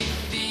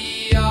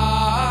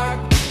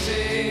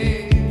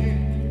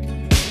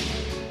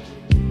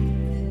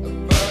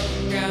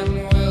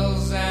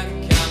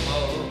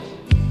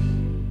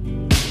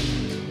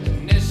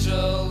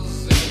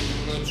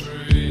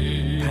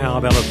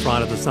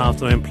this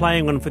afternoon,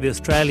 playing one for the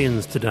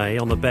Australians today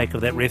on the back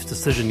of that ref's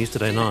decision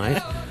yesterday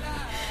night.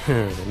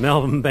 The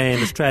Melbourne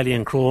band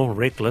Australian Crawl,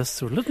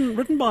 Reckless,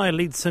 written by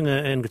lead singer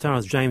and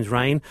guitarist James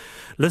Rain.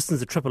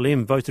 Listeners at Triple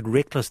M voted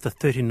Reckless the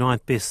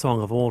 39th best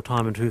song of all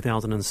time in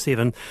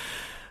 2007.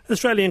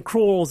 Australian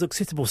Crawl's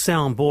accessible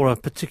sound bore a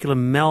particular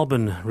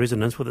Melbourne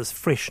resonance with its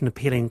fresh and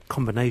appealing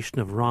combination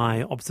of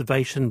wry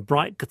observation,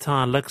 bright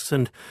guitar licks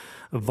and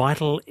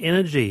vital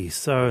energy.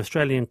 So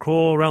Australian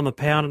Crawl, Around the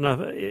Pound.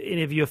 And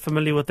any of you are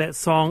familiar with that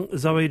song,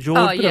 Zoe George?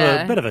 Oh,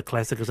 yeah. Bit of a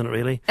classic, isn't it,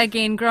 really?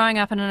 Again, growing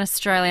up in an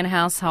Australian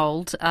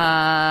household,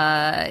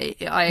 I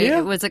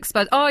was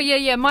exposed... Oh,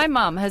 yeah. My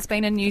mum has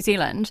been in New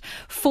Zealand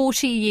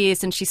 40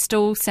 years and she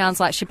still sounds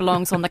like she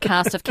belongs on the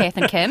cast of Kath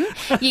and Kim.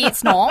 Yeah,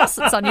 it's nice.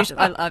 It's unusual.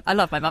 I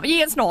love my mum.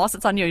 Yeah, it's nice.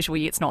 It's unusual.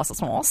 Yeah, it's nice.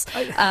 It's nice.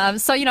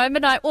 So,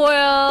 Midnight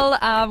Oil.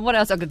 What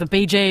else? I've got the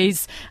Bee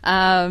Gees.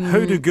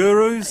 Hoodoo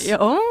Gurus. Yeah,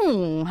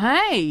 oh,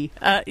 hey.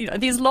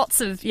 There's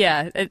lots of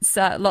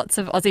lots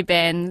of Aussie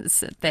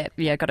bands that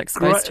got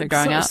exposed to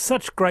growing up.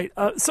 Such great.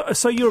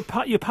 So you're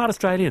part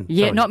Australian.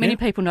 Yeah, sorry, not many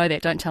people know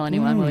that. Don't tell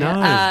anyone. Will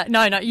no. You?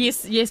 No.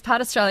 Yes,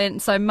 part Australian.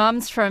 So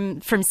mum's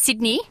from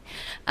Sydney.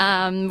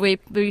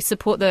 We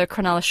support the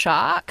Cronulla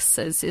Sharks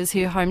is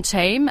her home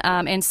team.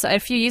 And so a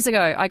few years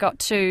ago, I got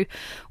to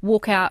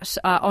walk out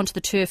onto the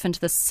turf into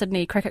the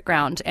Sydney cricket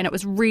ground, and it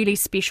was really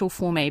special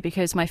for me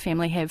because my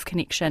family have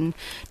connection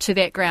to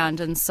that ground,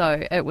 and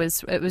so it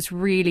was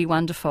really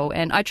wonderful.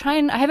 And I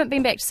haven't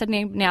been back to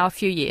Sydney now a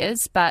few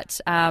years, but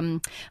I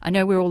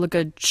know where all the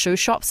good shoe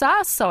shops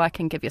are, so I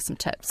can give you some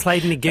tips.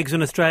 Played any gigs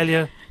in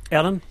Australia,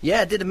 Alan? Yeah,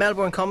 I did a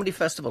Melbourne Comedy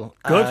Festival.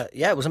 Good?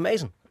 Yeah, it was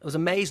amazing.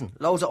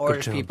 Loads of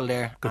Irish people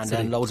there, Good and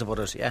city. then loads of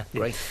others. Yeah,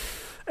 great.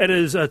 It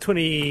is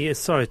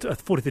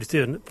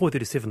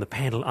 4037. The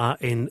panel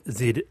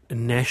RNZ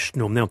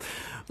National. Now,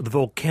 the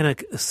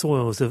volcanic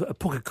soils of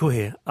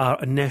Pukekohe are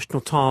a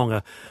national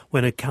taonga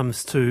when it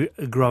comes to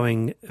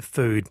growing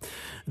food.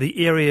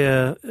 The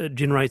area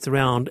generates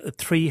around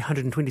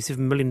 $327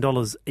 million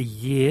a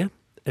year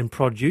in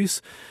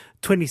produce,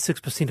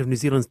 26% of New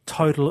Zealand's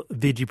total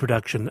veggie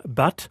production,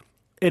 but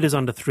it is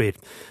under threat.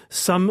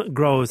 Some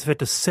growers have had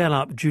to sell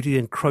up due to the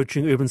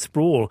encroaching urban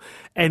sprawl,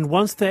 and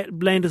once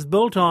that land is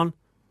built on,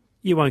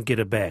 you won't get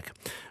it back.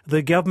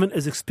 The government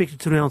is expected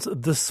to announce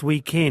this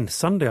weekend,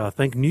 Sunday I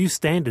think, new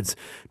standards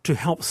to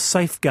help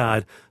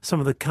safeguard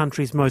some of the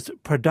country's most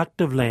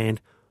productive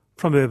land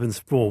from urban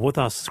sprawl. With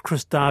us is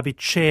Chris Darby,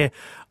 Chair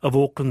of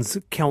Auckland's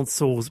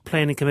Council's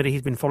Planning Committee.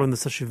 He's been following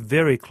this issue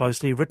very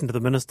closely, written to the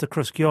Minister.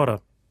 Chris, kia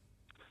ora.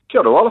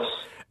 Kia ora, Wallace.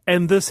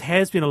 And this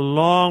has been a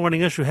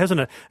long-running issue, hasn't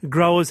it?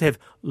 Growers have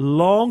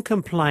long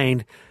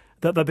complained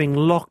that they're being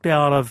locked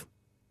out of,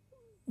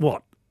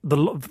 by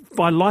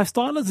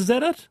lifestylers, is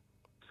that it?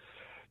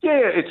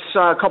 Yeah, it's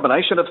a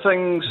combination of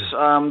things.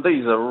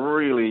 These are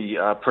really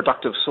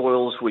productive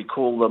soils. We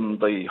call them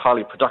the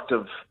highly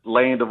productive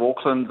land of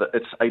Auckland.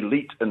 It's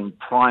elite and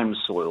prime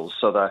soils.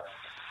 So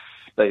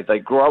they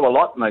grow a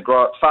lot and they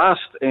grow it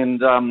fast. And,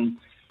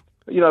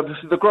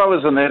 the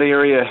growers in that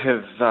area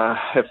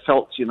have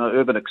felt,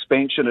 urban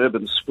expansion,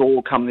 urban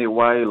sprawl come their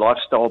way,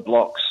 lifestyle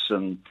blocks.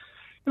 And,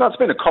 it's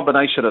been a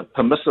combination of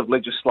permissive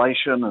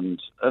legislation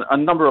and a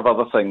number of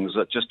other things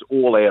that just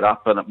all add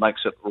up, and it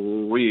makes it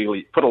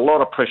really put a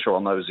lot of pressure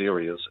on those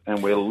areas,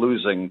 and we're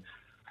losing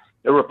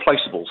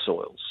irreplaceable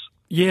soils.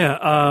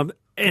 Yeah,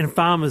 and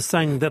farmers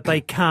saying that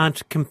they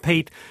can't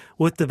compete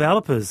with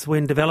developers.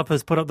 When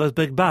developers put up those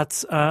big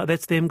butts,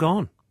 that's them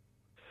gone.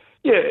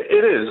 Yeah,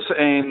 it is,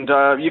 and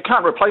you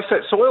can't replace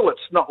that soil.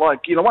 It's not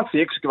like, once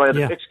the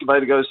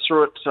excavator goes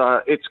through it,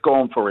 it's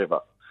gone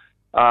forever.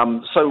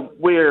 So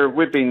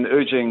we've been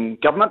urging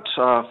government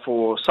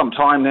for some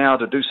time now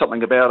to do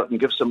something about it and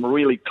give some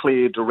really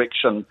clear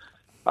direction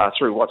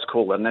through what's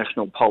called a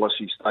national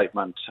policy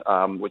statement,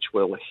 which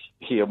we'll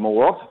hear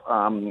more of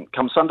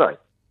come Sunday.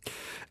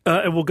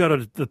 And we'll go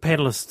to the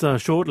panellists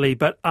shortly,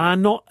 but are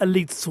not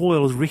elite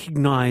soils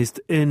recognised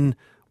within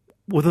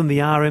the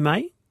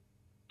RMA?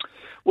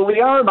 Well, the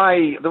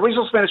RMA, the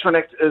Resource Management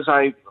Act, is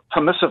a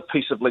permissive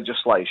piece of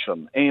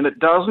legislation, and it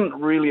doesn't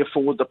really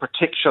afford the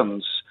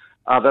protections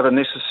that are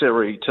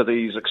necessary to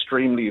these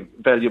extremely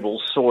valuable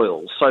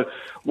soils. So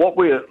what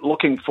we're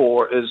looking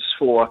for is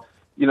for,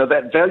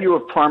 that value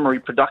of primary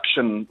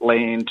production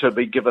land to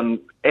be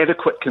given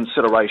adequate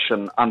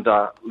consideration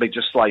under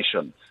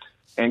legislation.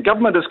 And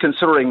government is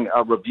considering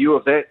a review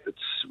of that.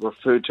 It's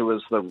referred to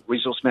as the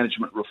resource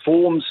management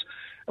reforms.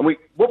 And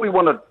what we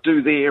want to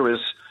do there is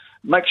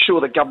make sure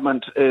that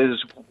government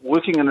is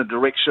working in a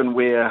direction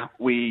where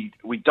we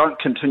don't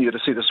continue to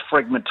see this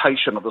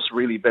fragmentation of this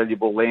really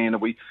valuable land,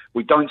 and we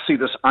don't see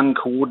this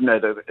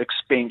uncoordinated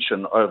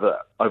expansion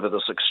over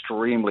this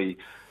extremely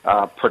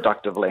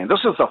productive land. This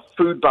is a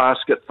food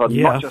basket for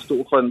not just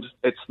Auckland,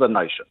 it's the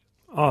nation.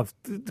 Oh,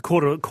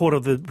 quarter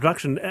of the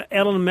production.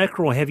 Alan and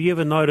McElroy, have you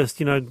ever noticed,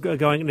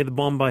 going into the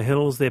Bombay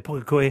Hills there,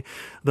 Pukekohe,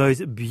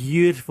 those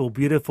beautiful,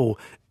 beautiful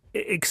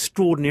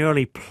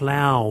extraordinarily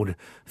ploughed,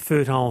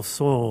 fertile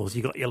soils.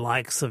 You got your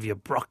likes of your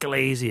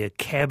broccolis, your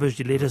cabbage,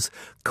 your lettuce,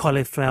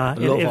 cauliflower.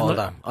 I love all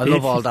that. I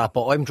love all that,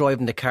 but I'm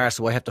driving the car,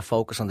 so I have to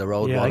focus on the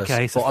road, Wallace.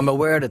 Okay, so but I'm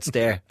aware that it's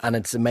there, and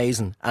it's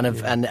amazing, and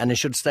and it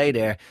should stay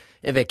there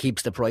if it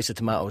keeps the price of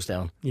tomatoes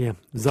down. Yeah.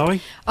 Zoe?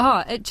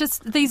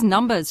 These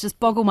numbers just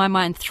boggle my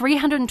mind.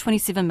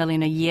 327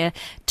 million a year,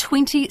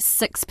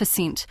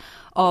 26%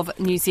 of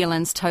New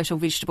Zealand's total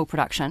vegetable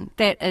production.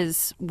 That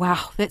is,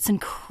 wow, that's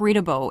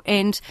incredible.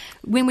 And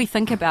when we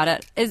think about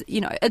it,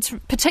 it's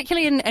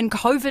particularly in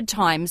COVID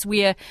times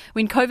when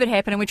COVID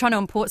happened and we're trying to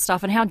import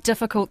stuff and how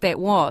difficult that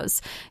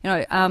was,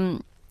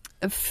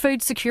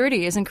 food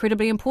security is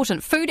incredibly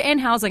important. Food and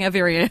housing are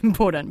very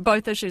important.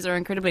 Both issues are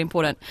incredibly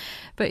important.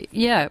 But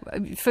yeah,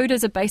 food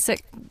is a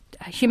basic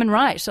human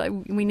right.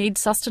 We need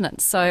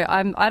sustenance. So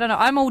I don't know.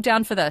 I'm all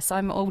down for this.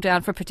 I'm all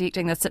down for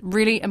protecting this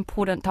really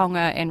important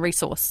taonga and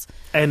resource.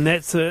 And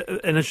that's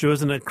an issue,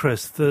 isn't it,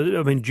 Chris?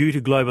 Due to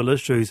global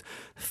issues,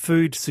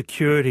 food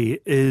security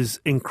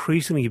is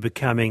increasingly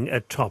becoming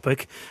a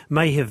topic.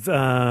 May have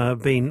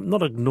been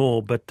not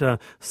ignored, but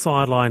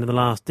sidelined in the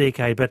last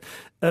decade. But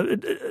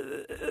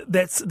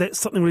that's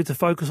something we need to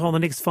focus on the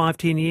next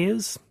 5-10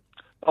 years.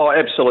 Oh,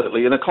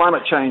 absolutely. In a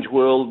climate change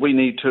world, we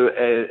need to,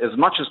 as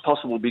much as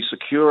possible, be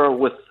secure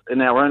in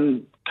our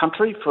own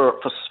country for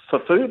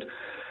food.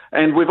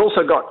 And we've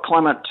also got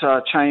climate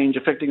change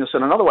affecting us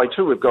in another way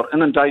too. We've got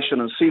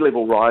inundation and sea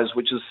level rise,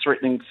 which is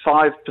threatening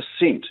 5%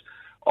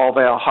 of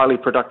our highly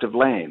productive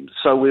land.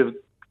 So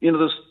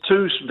there's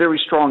two very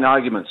strong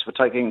arguments for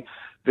taking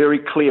very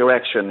clear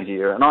action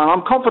here. And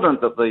I'm confident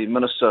that the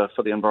Minister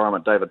for the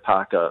Environment, David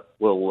Parker,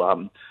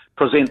 will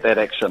present that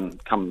action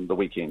come the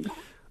weekend.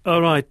 All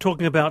right,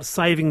 talking about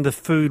saving the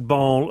food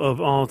bowl of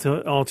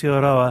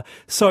Aotearoa.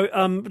 So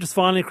just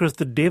finally, Chris,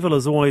 the devil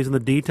is always in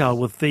the detail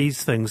with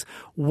these things.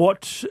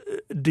 What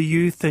do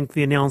you think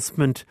the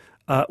announcement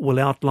will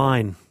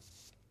outline?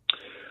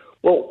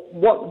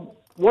 Well,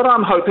 what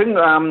I'm hoping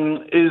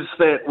is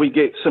that we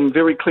get some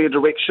very clear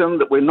direction,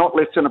 that we're not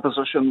left in a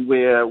position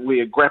where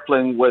we're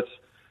grappling with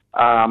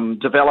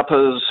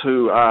developers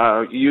who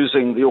are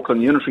using the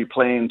Auckland Unitary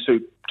Plan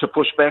to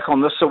push back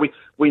on this. So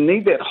we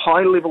need that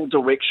high-level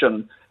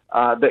direction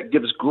that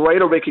gives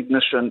greater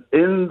recognition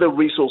in the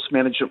resource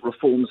management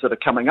reforms that are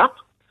coming up,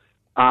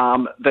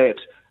 that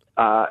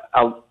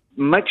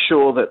make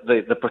sure that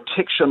the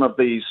protection of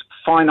these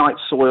finite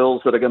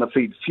soils that are going to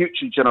feed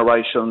future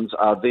generations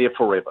are there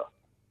forever.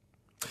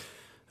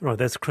 Right,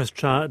 that's Chris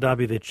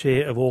Darby, the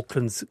chair of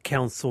Auckland's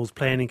Council's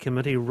Planning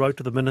Committee, wrote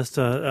to the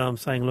Minister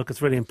saying, look,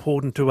 it's really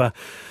important to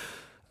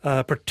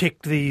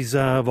protect these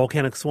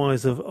volcanic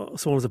soils of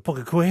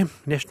Pukekohe,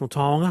 national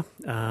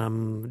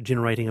taonga,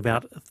 generating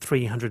about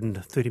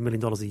 $330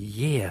 million a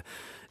year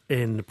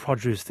in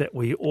produce that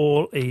we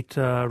all eat.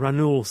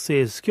 Ranul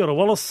says, kia ora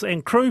Wallace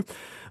and crew.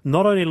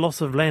 Not only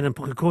loss of land in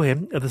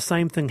Pukekohe, the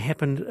same thing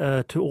happened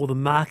to all the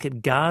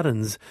market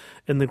gardens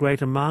in the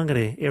Greater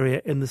Mangere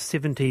area in the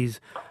 70s,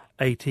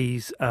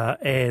 80s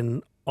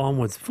and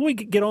onwards. Before we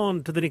get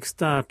on to the next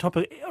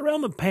topic,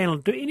 around the panel,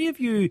 do any of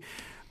you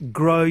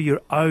grow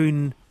your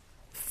own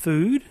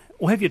food?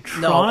 Or have you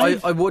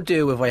tried? No, I would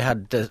do if I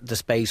had the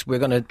space. We're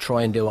going to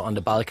try and do it on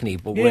the balcony,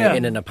 but we're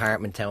in an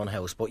apartment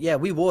townhouse. But yeah,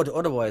 we would.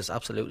 Otherwise,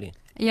 absolutely.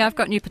 Yeah, I've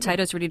got new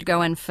potatoes ready to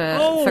go in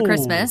for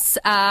Christmas.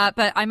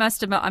 But I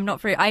must admit, I'm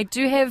not very... I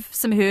do have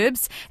some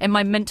herbs, and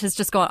my mint has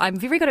just gone... I'm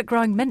very good at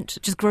growing mint.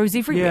 It just grows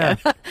everywhere.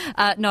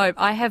 Yeah. No,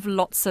 I have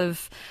lots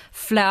of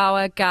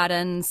flower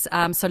gardens,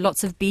 so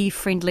lots of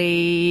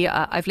bee-friendly...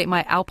 I've let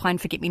my alpine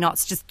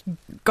forget-me-nots just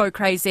go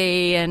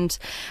crazy, and so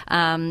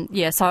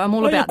I'm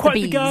all about the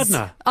bees. You're quite the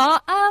gardener.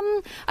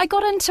 I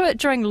got into it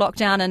during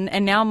lockdown,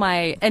 and now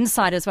my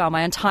inside as well,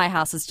 my entire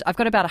house is... I've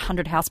got about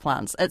 100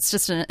 houseplants. It's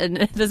just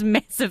this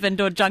massive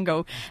indoor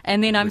jungle,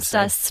 and then I'm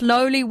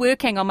slowly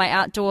working on my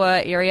outdoor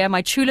area.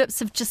 My tulips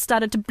have just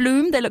started to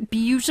bloom. They look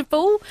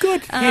beautiful.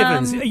 Good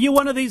heavens! Are you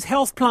one of these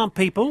houseplant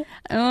people?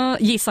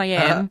 Yes, I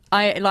am.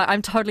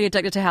 I'm totally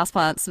addicted to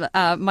houseplants.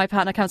 My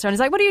partner comes around and he's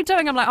like, "What are you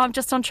doing?" I'm like, "I'm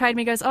just on trade." And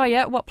he goes, "Oh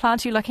yeah, what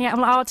plant are you looking at?" I'm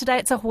like, "Oh, today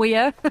it's a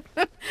Hoya."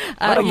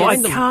 I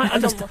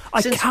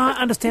can't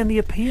understand the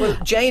appeal. Well,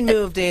 Jane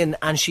moved in,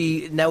 and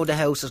now the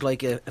house is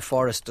like a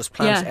forest. There's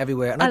plants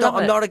everywhere, and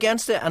I'm not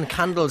against it. And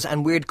candles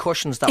and weird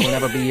cushions that will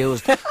never be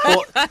used.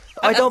 But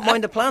I don't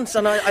mind the plants,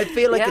 and I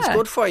feel like it's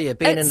good for you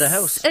being in the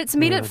house. It's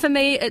for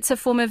me. It's a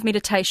form of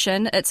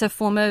meditation. It's a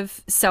form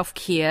of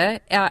self-care.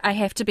 I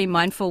have to be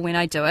mindful when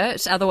I do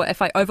it. Otherwise,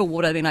 if I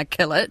overwater, then I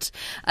kill it.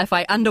 If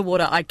I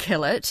underwater, I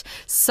kill it.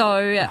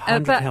 So,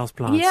 100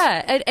 houseplants.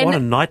 Yeah, what a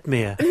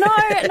nightmare. No.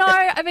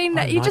 I mean,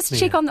 you just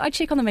check on. I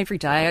check on them every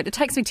day. It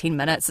takes me 10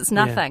 minutes. It's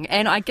nothing,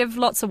 and I give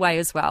lots away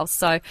as well.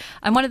 So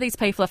I'm one of these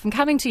people. If I'm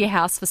coming to your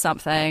house for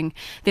something,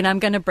 then I'm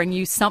going to bring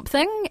you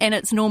something, and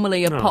it's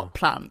normally a pot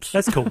plant.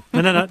 That's cool.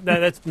 No,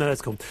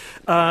 that's cool.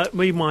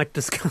 We might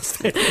discuss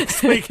that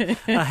next week.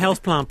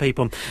 Houseplant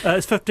people.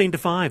 It's 15 to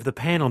 5. The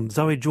panel,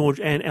 Zoe George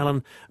and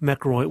Alan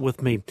McElroy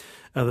with me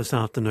this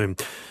afternoon.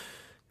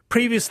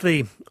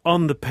 Previously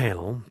on the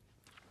panel,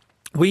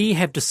 we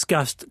have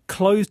discussed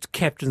closed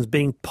captions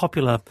being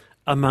popular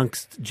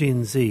amongst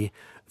Gen Z.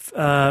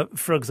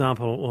 For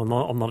example,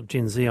 I'm not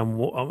Gen Z, I'm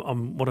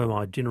what am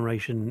I,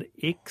 Generation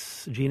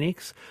X, Gen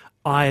X?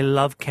 I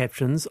love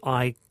captions.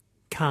 I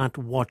can't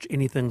watch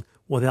anything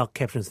without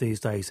captions these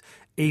days.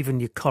 Even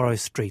your Coro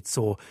Streets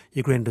or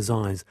your Grand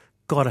Designs,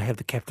 got to have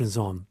the captions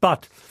on.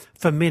 But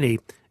for many,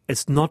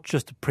 it's not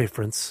just a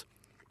preference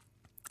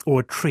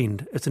or a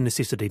trend, it's a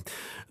necessity.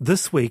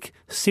 This week,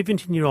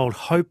 17-year-old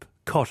Hope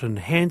Cotton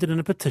handed in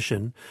a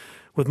petition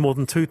with more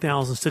than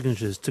 2,000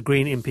 signatures to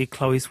Green MP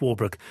Chloe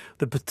Swarbrick.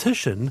 The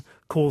petition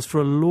calls for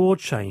a law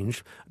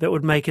change that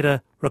would make it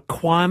a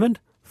requirement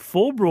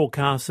for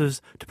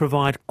broadcasters to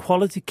provide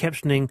quality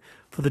captioning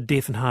for the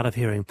deaf and hard of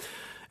hearing.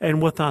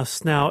 And with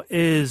us now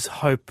is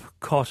Hope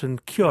Cotton.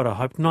 Kia ora,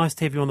 Hope. Nice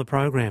to have you on the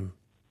program.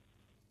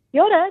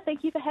 Kia ora.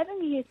 Thank you for having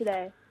me here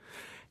today.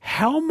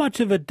 How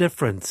much of a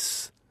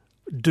difference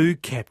do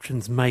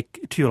captions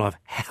make to your life?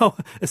 How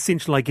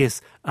essential, I guess,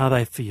 are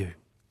they for you?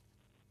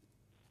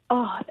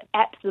 Oh,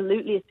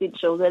 absolutely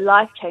essential. They're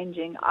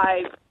life-changing.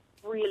 I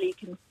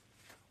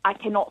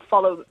cannot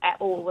follow at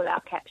all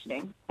without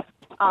captioning.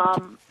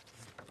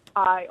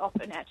 I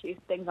often actually, if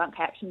things aren't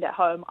captioned at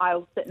home,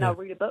 I'll sit and I'll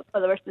read a book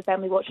while the rest of the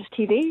family watches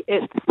TV.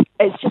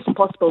 It's just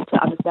impossible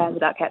to understand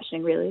without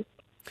captioning, really.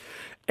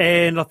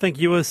 And I think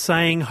you were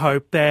saying,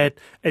 Hope, that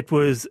it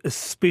was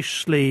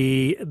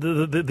especially,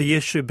 the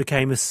issue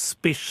became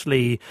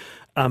especially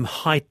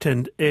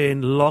heightened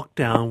in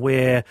lockdown,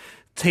 where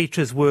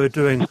teachers were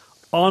doing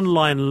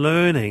online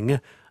learning,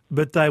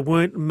 but they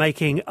weren't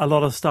making a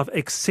lot of stuff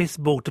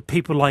accessible to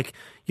people like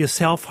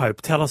yourself,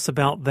 Hope. Tell us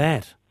about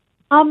that.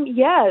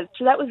 Yeah,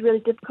 so that was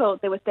really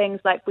difficult. There were things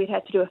like we'd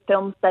have to do a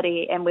film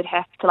study and we'd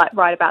have to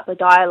write about the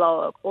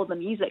dialogue or the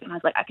music. And I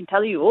was like, I can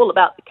tell you all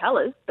about the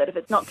colours, but if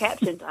it's not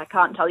captioned, I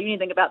can't tell you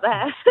anything about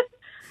that.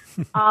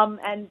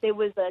 And there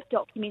was a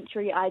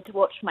documentary I had to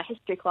watch for my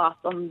history class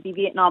on the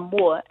Vietnam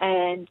War,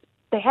 and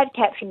they had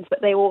captions,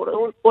 but they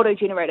were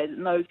auto-generated,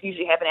 and those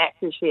usually have an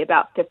accuracy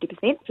about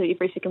 50%, so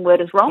every second word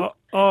is wrong.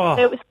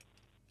 So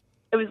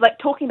it was like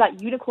talking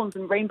about unicorns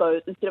and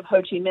rainbows instead of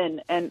Ho Chi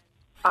Minh, and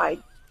I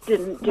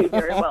didn't do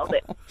very well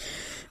there.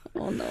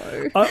 Oh,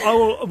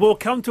 no. We'll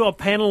come to our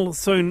panel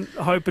soon,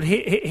 Hope, but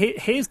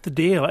here's the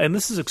deal, and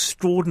this is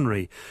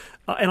extraordinary,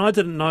 and I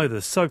didn't know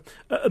this. So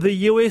the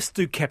US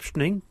do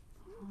captioning.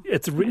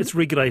 It's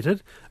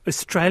regulated.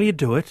 Australia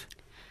do it.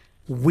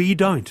 We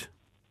don't.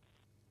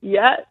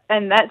 Yeah,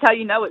 and that's how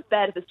you know it's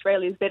bad if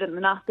Australia's better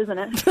than us, isn't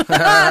it?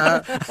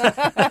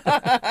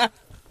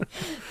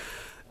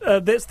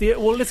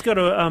 Well, let's go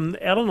to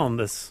Alan on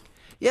this.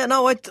 Yeah,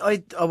 no,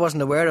 I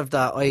wasn't aware of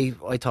that.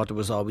 I thought there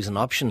was always an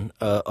option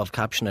of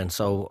captioning.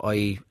 So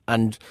I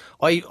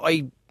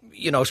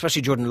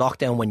especially during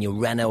lockdown when you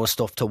ran out of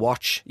stuff to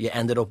watch, you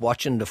ended up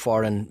watching the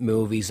foreign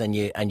movies and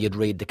you'd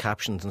read the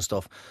captions and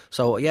stuff.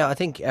 So yeah, I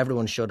think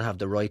everyone should have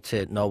the right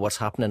to know what's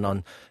happening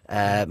on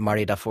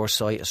Married at First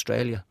Sight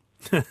Australia.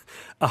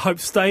 I hope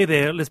stay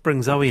there. Let's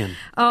bring Zoe in.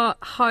 Oh,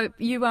 Hope,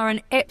 you are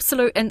an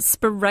absolute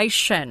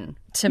inspiration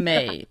to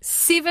me.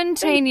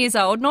 17 years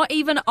old, not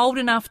even old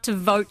enough to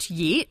vote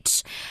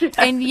yet,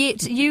 and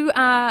yet you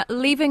are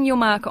leaving your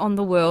mark on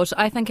the world.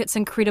 I think it's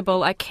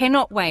incredible. I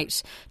cannot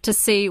wait to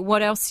see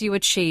what else you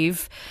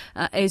achieve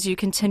as you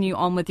continue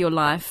on with your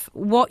life.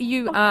 What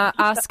you are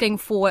asking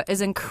for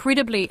is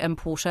incredibly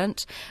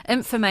important.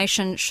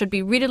 Information should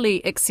be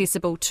readily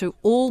accessible to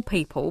all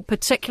people,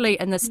 particularly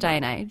in this day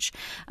and age.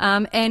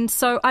 And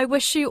so I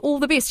wish you all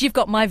the best. You've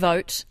got my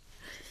vote.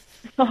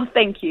 Oh,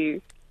 thank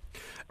you.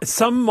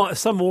 Some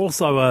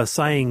also are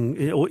saying,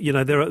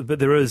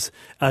 there is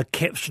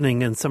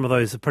captioning in some of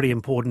those pretty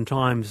important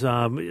times.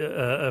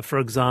 For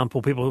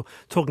example, people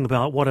talking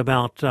about what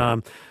about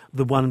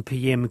the 1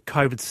 p.m.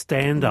 COVID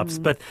stand-ups,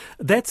 but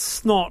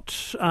that's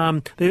not.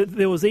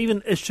 There was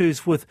even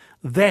issues with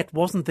that,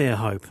 wasn't there,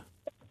 Hope?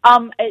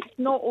 It's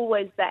not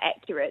always that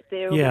accurate.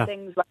 There were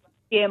things like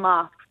ear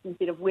masks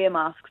instead of wear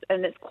masks,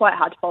 and it's quite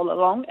hard to follow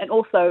along. And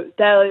also,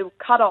 they'll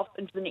cut off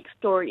into the next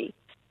story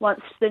once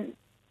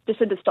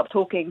Jacinda stopped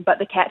talking, but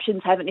the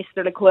captions haven't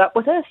necessarily caught up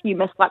with her. You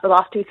miss the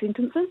last two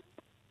sentences.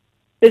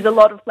 There's a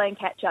lot of playing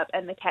catch-up,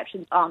 and the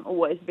captions aren't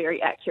always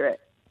very accurate.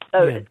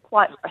 So it's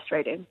quite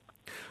frustrating.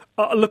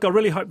 Look, I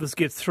really hope this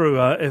gets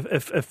through.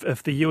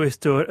 If the US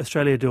do it,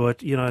 Australia do it,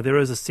 there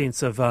is a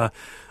sense of,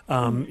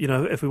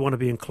 if we want to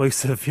be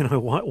inclusive,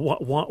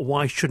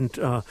 why shouldn't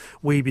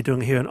we be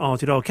doing it here in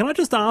Aotearoa? Can I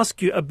just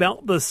ask you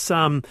about this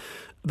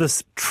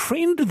this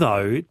trend,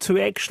 though, to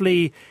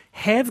actually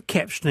have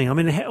captioning? I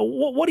mean,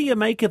 what do you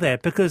make of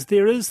that? Because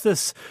there is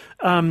this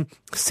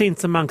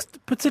sense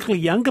amongst particularly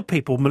younger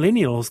people,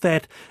 millennials,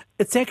 that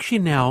it's actually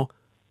now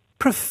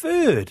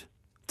preferred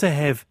to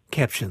have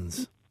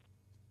captions.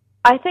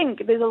 I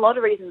think there's a lot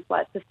of reasons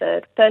why it's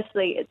preferred.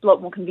 Firstly, it's a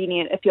lot more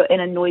convenient if you're in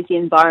a noisy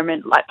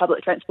environment like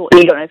public transport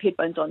and you don't have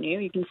headphones on you.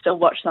 You can still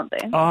watch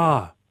something.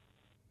 Ah.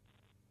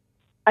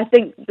 I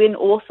think then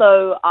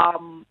also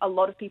a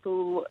lot of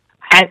people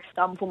have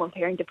some form of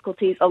hearing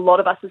difficulties, a lot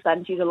of us are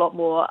starting to use a lot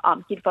more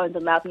headphones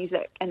and loud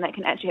music, and that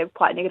can actually have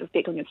quite a negative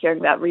effect on your hearing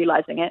without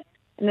realising it.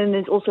 And then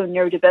there's also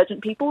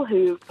neurodivergent people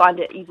who find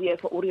it easier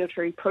for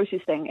auditory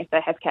processing if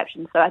they have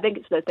captions. So I think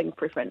it's the thing of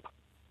preference.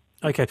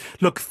 Okay.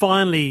 Look,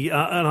 finally,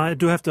 and I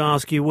do have to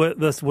ask you with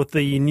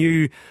the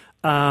new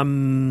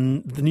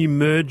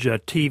merger,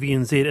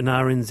 TVNZ and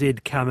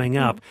RNZ coming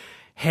up.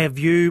 Have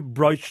you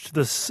broached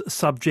this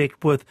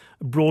subject with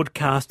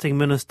Broadcasting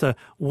Minister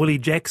Willie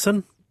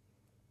Jackson?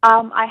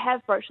 I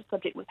have broached the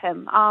subject with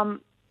him.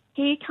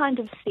 He kind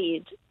of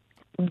said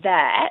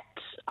that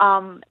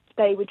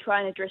they would try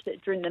and address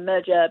it during the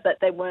merger, but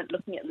they weren't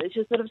looking at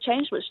legislative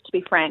change, which, to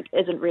be frank,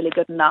 isn't really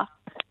good enough.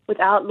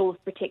 Without laws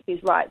to protect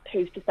these rights,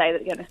 who's to say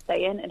that they're going to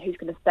stay in, and who's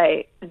going to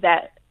say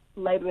that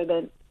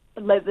the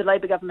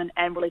Labour government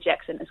and Willie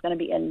Jackson is going to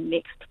be in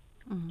next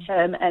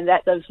term, and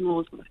that those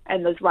laws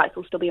and those rights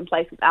will still be in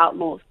place without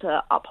laws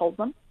to uphold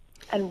them.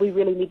 And we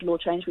really need law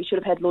change. We should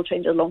have had law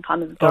change a long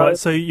time ago. All right,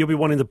 so you'll be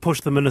wanting to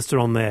push the minister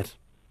on that?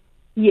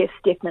 Yes,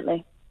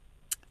 definitely.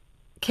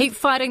 Keep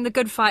fighting the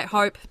good fight,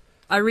 Hope.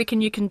 I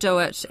reckon you can do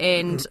it,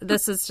 and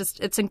this is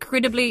it's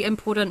incredibly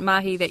important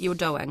mahi that you're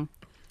doing.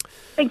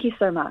 Thank you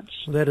so much.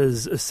 That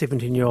is a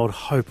 17-year-old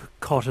Hope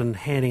Cotton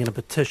handing in a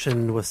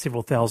petition with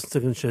several thousand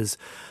signatures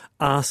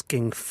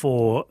asking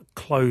for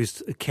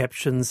closed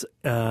captions.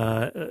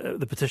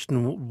 The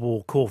petition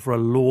will call for a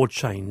law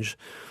change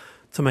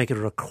to make it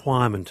a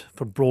requirement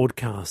for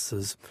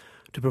broadcasters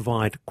to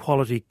provide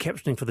quality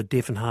captioning for the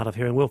deaf and hard of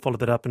hearing. We'll follow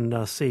that up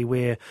and see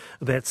where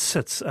that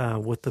sits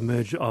with the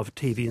merger of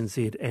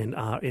TVNZ and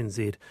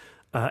RNZ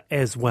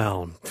as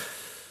well.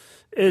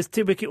 It's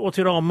Te Wiki o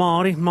Te Reo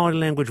Māori, Māori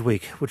Language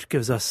Week, which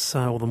gives us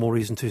all the more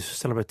reason to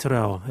celebrate Te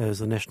Reo as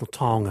the national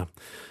taonga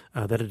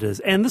that it is.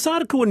 And this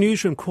article in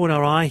Newsroom caught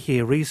our eye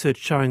here, research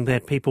showing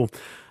that people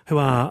who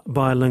are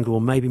bilingual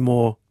may be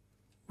more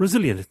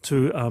resilient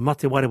to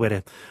mate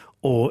wareware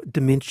or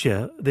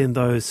dementia than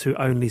those who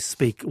only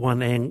speak one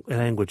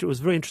language. It was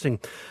a very interesting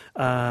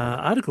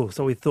article,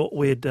 so we thought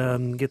we'd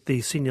get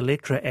the senior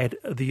lecturer at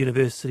the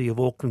University of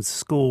Auckland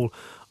School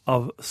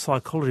of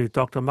Psychology,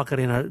 Dr.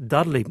 Macarena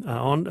Dudley,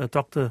 on.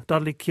 Dr.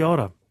 Dudley, kia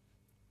ora.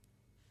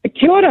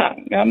 Kia ora,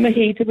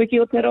 mihi te wiki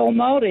o te reo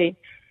Māori.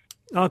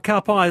 Oh,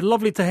 ka pai,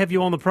 lovely to have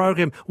you on the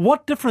program.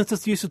 What difference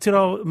does the use of te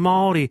reo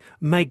Māori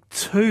make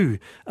to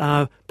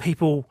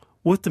people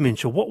with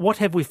dementia? What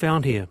have we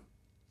found here?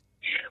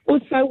 Well,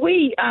 so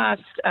we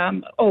asked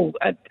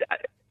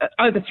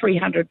over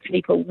 300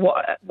 people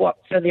what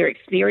their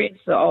experience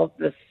of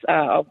this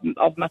of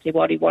mate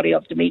wari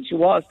of dementia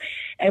was,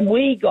 and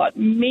we got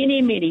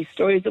many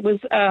stories. It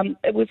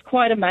was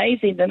quite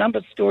amazing the number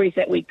of stories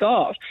that we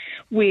got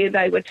where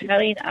they were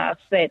telling us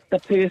that the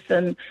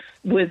person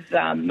with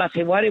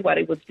mate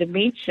wari with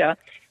dementia,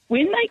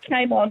 when they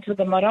came onto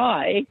the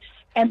marae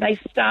and they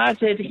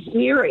started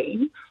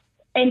hearing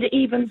and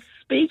even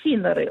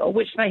speaking the reo,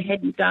 which they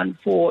hadn't done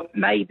for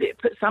maybe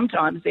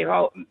sometimes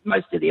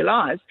most of their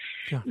lives,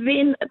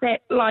 then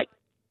that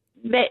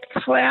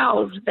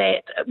cloud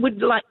that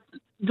would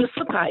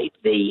dissipate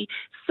the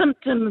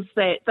symptoms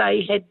that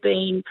they had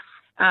been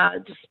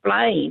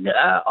displaying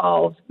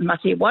of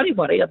mate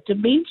wari of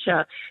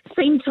dementia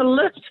seemed to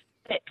lift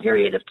that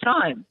period of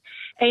time.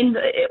 And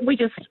we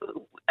just,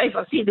 as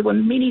I said, there were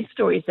many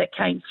stories that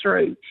came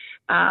through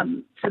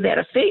to that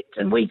effect,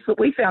 and we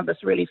found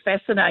this really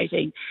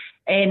fascinating.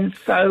 And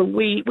so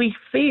we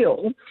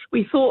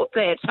thought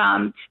that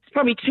there's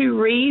probably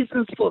two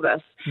reasons for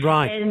this.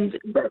 Right. And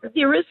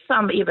there is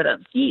some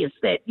evidence, yes,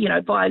 that,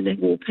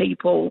 bilingual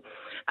people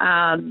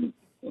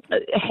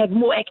have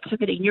more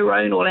activity,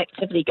 neuronal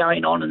activity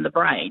going on in the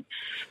brain.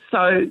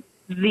 So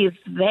there's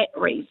that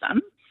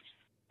reason.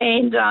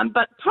 And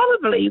but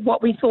probably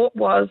what we thought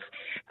was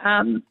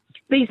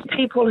these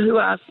people who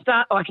are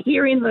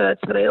hearing the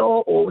te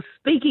reo or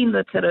speaking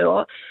the te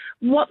reo,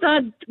 what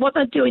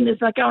they're doing is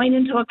they're going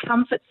into a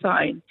comfort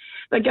zone.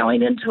 They're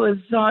going into a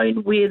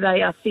zone where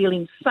they are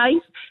feeling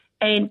safe,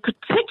 and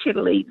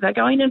particularly they're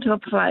going into a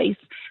place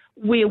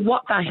where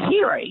what they're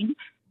hearing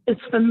is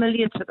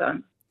familiar to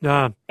them.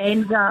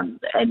 And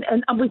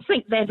we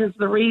think that is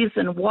the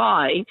reason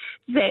why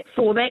that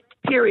for that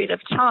period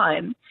of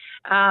time,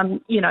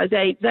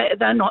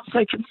 they're not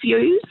so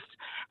confused.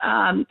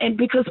 And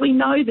because we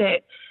know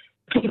that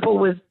people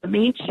with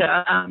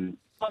dementia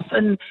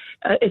often,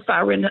 if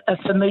they're in a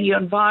familiar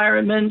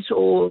environment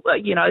or,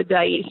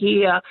 they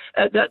hear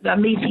that they're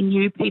meeting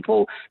new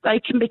people, they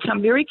can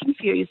become very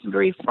confused and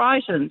very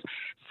frightened.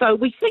 So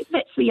we think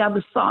that's the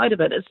other side of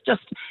it.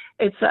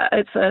 It's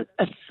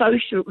a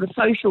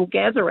social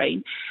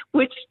gathering,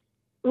 which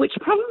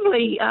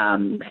probably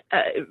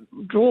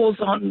draws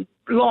on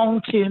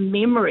long-term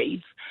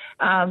memories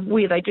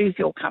where they do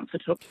feel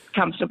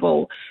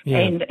comfortable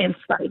and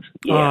safe.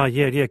 Yeah.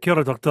 Yeah. Kia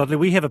ora, Dr. Dudley.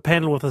 We have a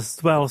panel with us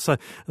as well, so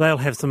they'll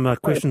have some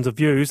questions of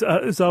views.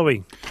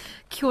 Zoe.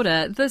 Kia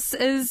ora. This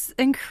is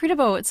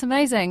incredible. It's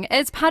amazing.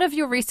 As part of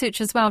your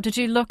research as well, did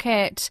you look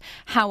at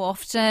how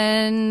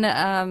often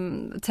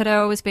te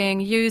reo was being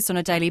used on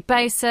a daily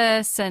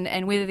basis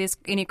and whether there's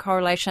any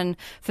correlation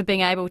for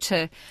being able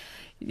to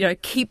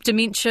keep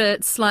dementia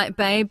at slight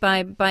bay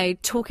by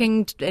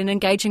talking and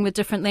engaging with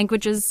different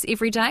languages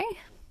every day?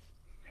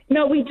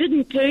 No, we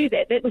didn't do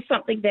that. That's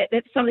something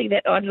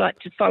that I'd like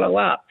to follow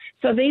up.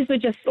 So these were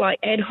just like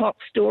ad hoc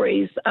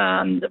stories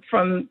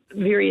from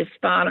various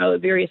whānau,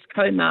 various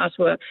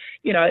kaumātua,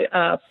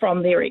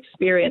 from their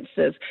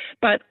experiences.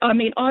 But I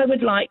mean, I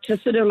would like to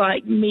sort of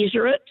like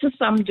measure it to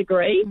some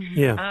degree.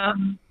 Yeah.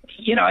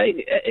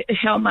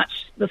 How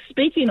much the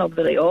speaking of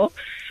the reo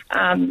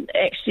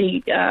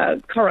actually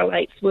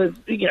correlates with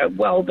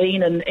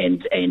well-being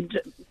and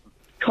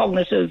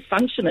cognitive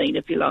functioning,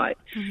 if you like.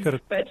 Got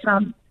it. But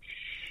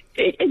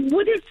it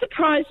wouldn't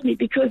surprise me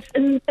because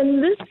in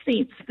this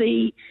sense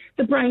the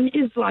brain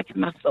is like a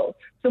muscle.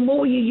 The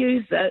more you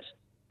use it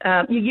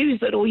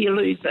or you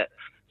lose it.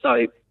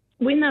 So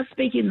when they're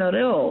speaking the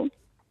reo,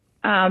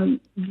 then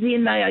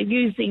they are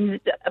using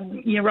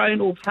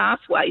neuronal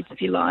pathways,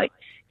 if you like,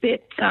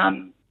 that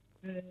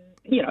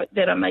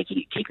that are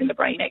keeping the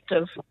brain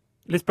active.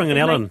 Let's bring in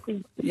Ellen.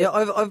 Yeah,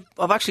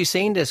 I've actually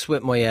seen this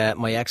with my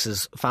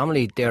ex's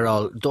family. They're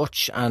all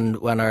Dutch, and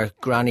when our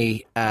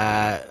granny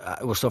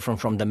was suffering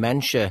from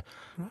dementia,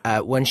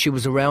 when she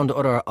was around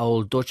other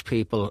old Dutch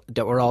people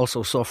that were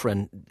also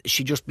suffering,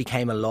 she just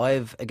became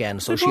alive again.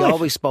 So she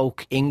always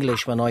spoke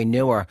English when I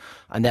knew her,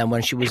 and then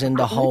when she was in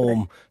the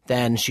home,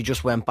 then she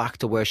just went back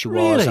to where she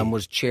was and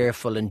was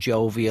cheerful and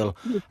jovial.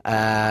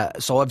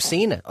 So I've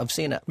seen it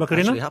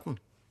actually happen.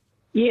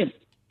 Yes.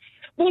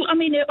 Well, I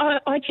mean,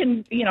 I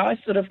can, I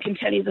sort of can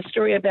tell you the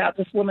story about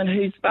this woman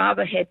whose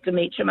father had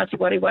dementia,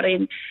 matiwariwari,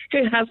 and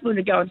her husband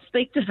would go and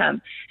speak to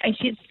him, and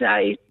she'd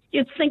say,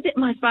 you'd think that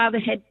my father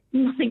had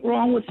nothing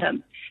wrong with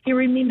him. He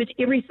remembered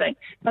everything.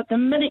 But the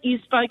minute you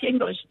spoke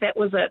English, that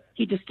was it.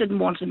 He just didn't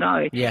want to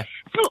know. Yeah.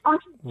 So I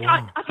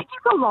think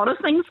there's a lot of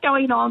things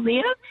going on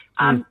there.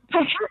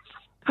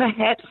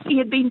 Perhaps he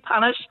had been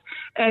punished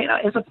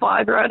as a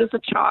 5-year-old, as a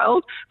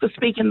child, for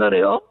speaking the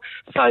reo.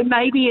 So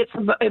maybe it's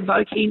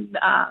evoking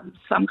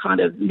some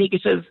kind of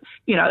negative,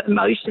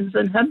 emotions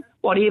in him,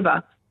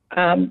 whatever.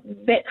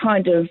 That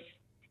kind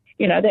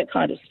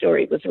of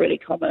story was really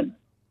common.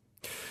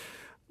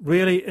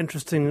 Really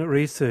interesting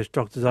research,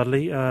 Dr.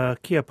 Dudley.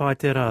 Kia pai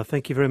te rā.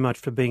 Thank you very much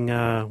for being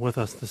with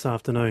us this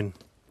afternoon.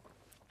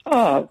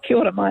 Oh, kia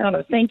ora, my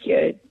honour. Thank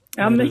you.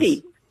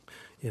 Mihi.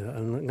 Yeah,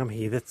 I'm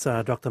here. That's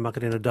Dr.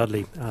 Makarena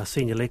Dudley,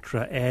 Senior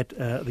Lecturer at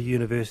the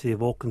University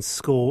of Auckland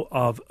School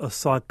of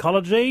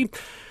Psychology.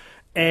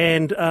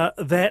 And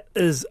that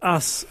is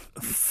us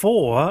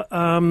for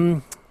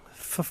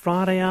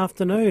Friday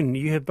afternoon.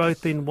 You have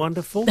both been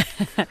wonderful.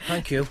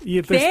 Thank you.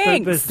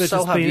 It's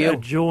So have been you. a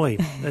joy.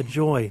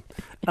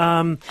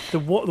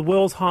 The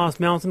world's highest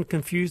mountain,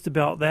 confused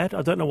about that.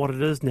 I don't know what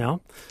it is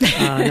now.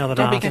 Now that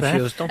Don't I be asked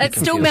confused. Don't be It's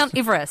still confused. Mount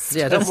Everest.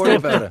 Yeah, don't worry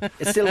about it.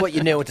 It's still what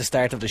you knew at the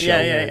start of the show.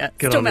 Yeah.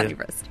 Good Still on Mount you.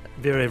 Everest.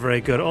 Very, very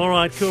good. All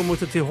right, kia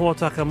muta te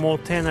hōtaka mō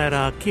tēnei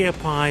rā, kia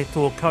pai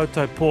tō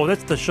koutou pō.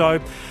 That's the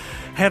show.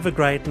 Have a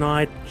great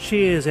night.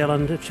 Cheers,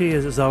 Ellen.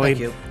 Cheers, Zoe. Thank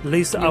you.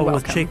 Lisa You're Owen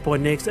with welcome.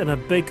 Checkpoint next. And a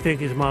big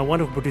thank you to my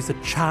wonderful producer,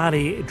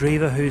 Charlie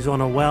Drever, who's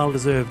on a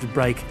well-deserved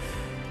break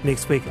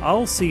next week.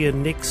 I'll see you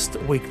next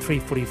week,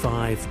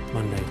 3:45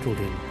 Monday. Till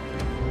then.